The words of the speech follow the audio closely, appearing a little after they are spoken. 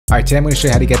Alright, today I'm going to show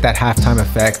you how to get that halftime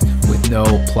effect with no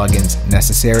plugins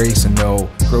necessary. So no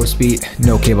gross beat,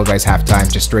 no cable guys halftime,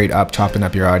 just straight up chopping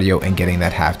up your audio and getting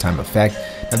that halftime effect.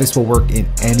 Now this will work in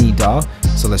any DAW,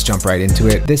 so let's jump right into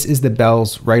it. This is the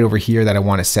bells right over here that I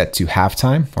want to set to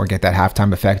halftime or get that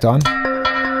halftime effect on.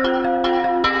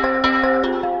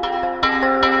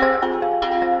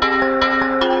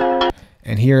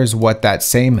 And here's what that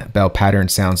same bell pattern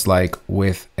sounds like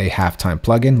with a halftime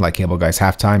plugin like Cable Guys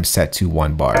Halftime set to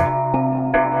 1 bar.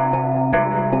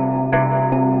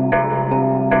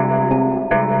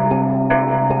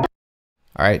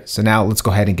 All right, so now let's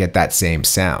go ahead and get that same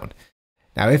sound.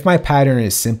 Now, if my pattern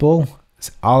is simple,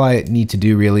 all I need to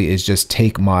do really is just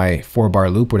take my 4-bar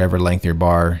loop, whatever length your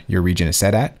region is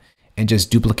set at, and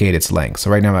just duplicate its length. So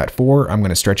right now I'm at 4, I'm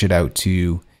gonna stretch it out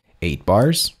to 8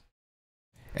 bars.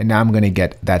 And now I'm going to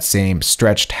get that same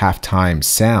stretched halftime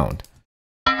sound,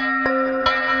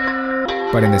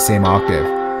 but in the same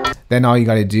octave. Then all you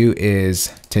got to do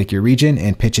is take your region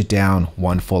and pitch it down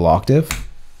 1 full octave,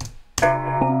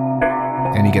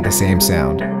 and you get the same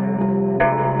sound.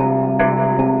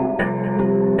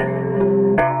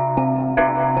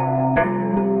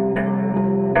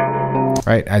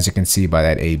 Right, as you can see by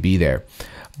that A-B there.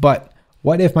 But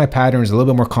what if my pattern is a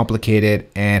little bit more complicated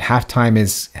and halftime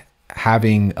is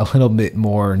having a little bit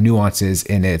more nuances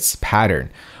in its pattern?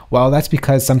 Well, that's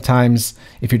because sometimes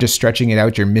if you're just stretching it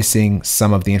out, you're missing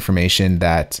some of the information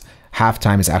that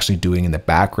halftime is actually doing in the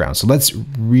background. So let's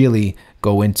really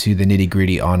go into the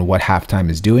nitty-gritty on what halftime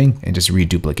is doing and just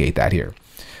reduplicate that here.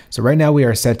 So right now we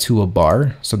are set to a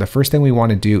bar. So the first thing we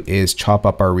want to do is chop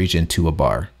up our region to a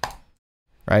bar,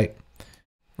 right?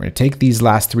 We're going to take these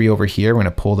last 3 over here. We're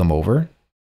going to pull them over.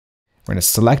 We're going to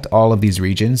select all of these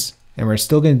regions. And we're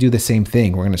still going to do the same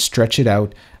thing. We're going to stretch it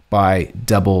out by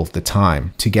double the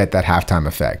time to get that halftime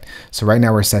effect. So right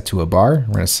now we're set to a bar.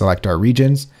 We're going to select our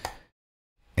regions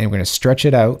and we're going to stretch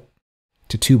it out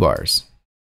to 2 bars.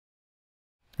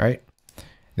 All right.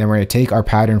 Then we're going to take our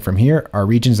pattern from here, our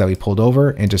regions that we pulled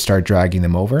over, and just start dragging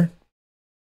them over.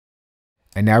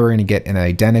 And now we're going to get an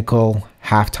identical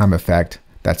halftime effect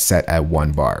that's set at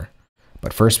 1 bar.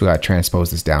 But first we got to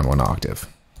transpose this down 1 octave.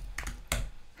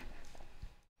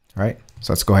 All right,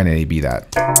 so let's go ahead and A-B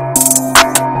that.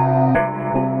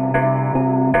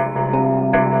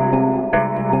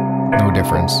 No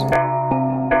difference.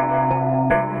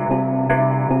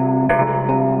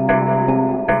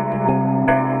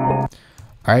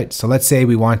 All right, so let's say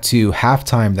we want to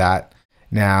halftime that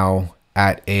now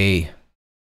at a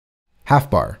half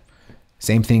bar.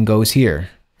 Same thing goes here.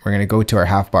 We're going to go to our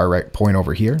half bar right point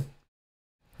over here.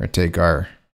 We're going to take our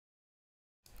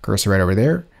cursor right over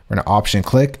there. We're going to option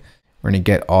click. We're going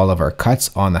to get all of our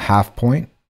cuts on the half point.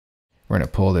 We're going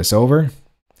to pull this over,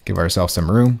 give ourselves some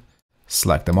room,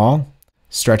 select them all,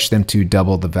 stretch them to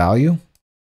double the value,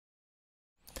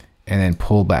 and then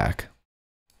pull back,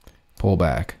 pull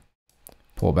back,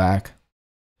 pull back.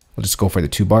 We'll just go for the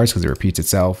 2 bars because it repeats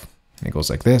itself. And it goes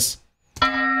like this.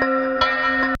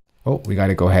 Oh, we got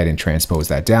to go ahead and transpose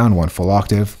that down 1 full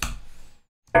octave.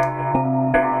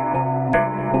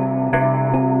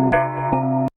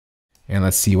 And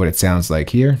let's see what it sounds like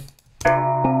here.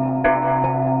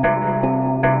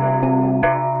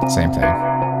 Same thing.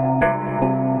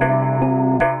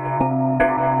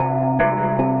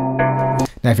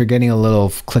 Now, if you're getting a little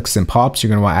clicks and pops, you're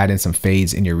going to want to add in some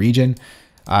fades in your region.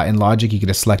 In Logic, you can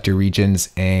just select your regions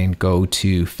and go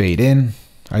to fade in.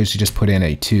 I usually just put in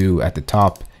a 2 at the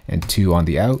top and 2 on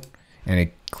the out, and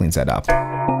it cleans that up.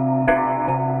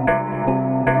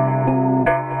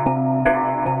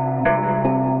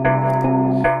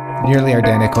 Nearly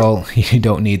identical. You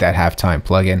don't need that halftime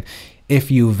plugin. If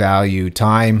you value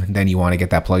time, then you want to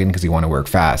get that plugin because you want to work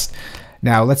fast.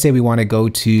 Now, let's say we want to go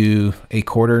to a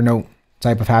quarter note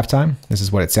type of halftime. This is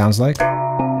what it sounds like.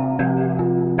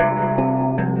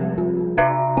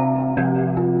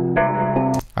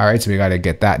 All right, so we got to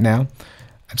get that now.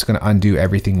 I'm just going to undo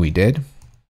everything we did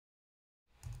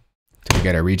to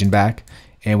get our region back.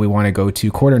 And we want to go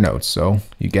to quarter notes. So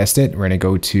you guessed it, we're going to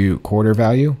go to quarter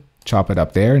value. Chop it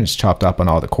up there, and it's chopped up on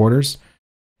all the quarters.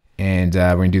 And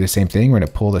we're going to do the same thing. We're going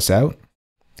to pull this out,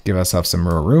 give ourselves some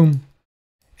more room,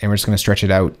 and we're just going to stretch it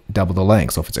out double the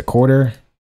length. So if it's a quarter,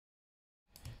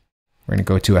 we're going to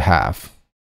go to a half.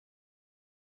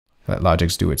 Let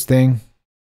Logic's do its thing.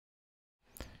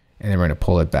 And then we're going to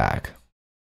pull it back.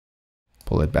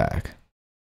 Pull it back.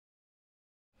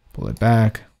 Pull it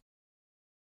back.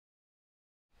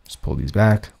 Just pull these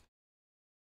back.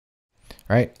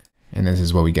 All right. And this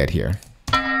is what we get here.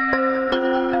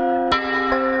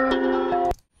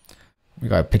 We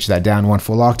got to pitch that down 1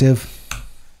 full octave.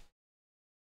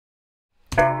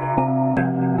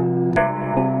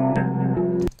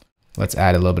 Let's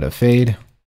add a little bit of fade.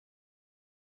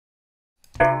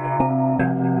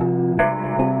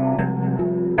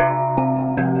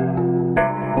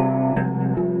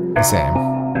 The same.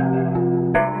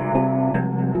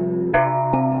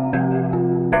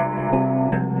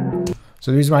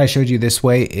 So the reason why I showed you this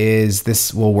way is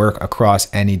this will work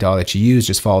across any DAW that you use.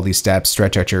 Just follow these steps,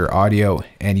 stretch out your audio,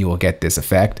 and you will get this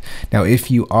effect. Now,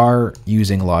 if you are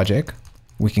using Logic,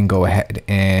 we can go ahead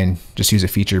and just use a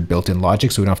feature built in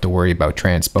Logic so we don't have to worry about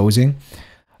transposing.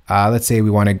 Let's say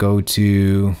we want to go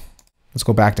to, let's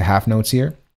go back to half notes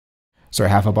here. Sorry,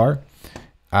 half a bar.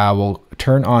 We'll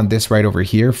turn on this right over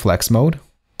here, flex mode.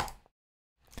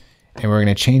 And we're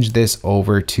going to change this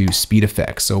over to speed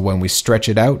effects. So when we stretch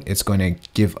it out, it's going to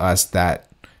give us that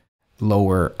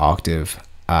lower octave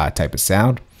type of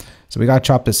sound. So we got to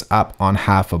chop this up on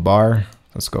half a bar.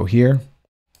 Let's go here.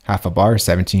 Half a bar,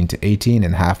 17 to 18,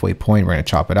 and the halfway point, we're going to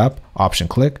chop it up. Option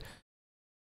click.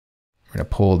 We're going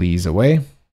to pull these away.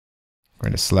 We're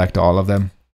going to select all of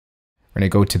them. We're going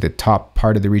to go to the top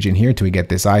part of the region here till we get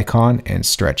this icon and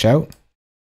stretch out.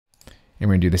 And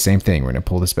we're going to do the same thing. We're going to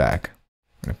pull this back.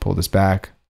 I'm going to pull this back,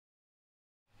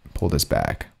 pull this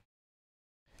back.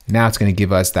 Now it's going to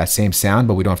give us that same sound,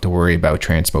 but we don't have to worry about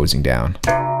transposing down.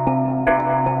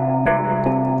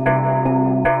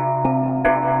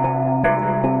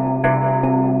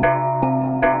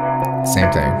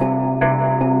 Same thing.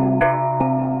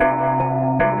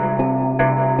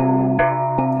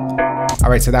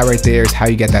 Alright, so that right there is how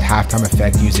you get that halftime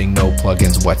effect using no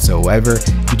plugins whatsoever.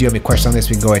 If you do have any questions on this,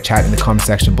 we can go ahead and chat in the comment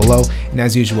section below. And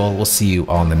as usual, we'll see you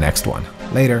all in the next one.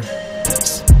 Later.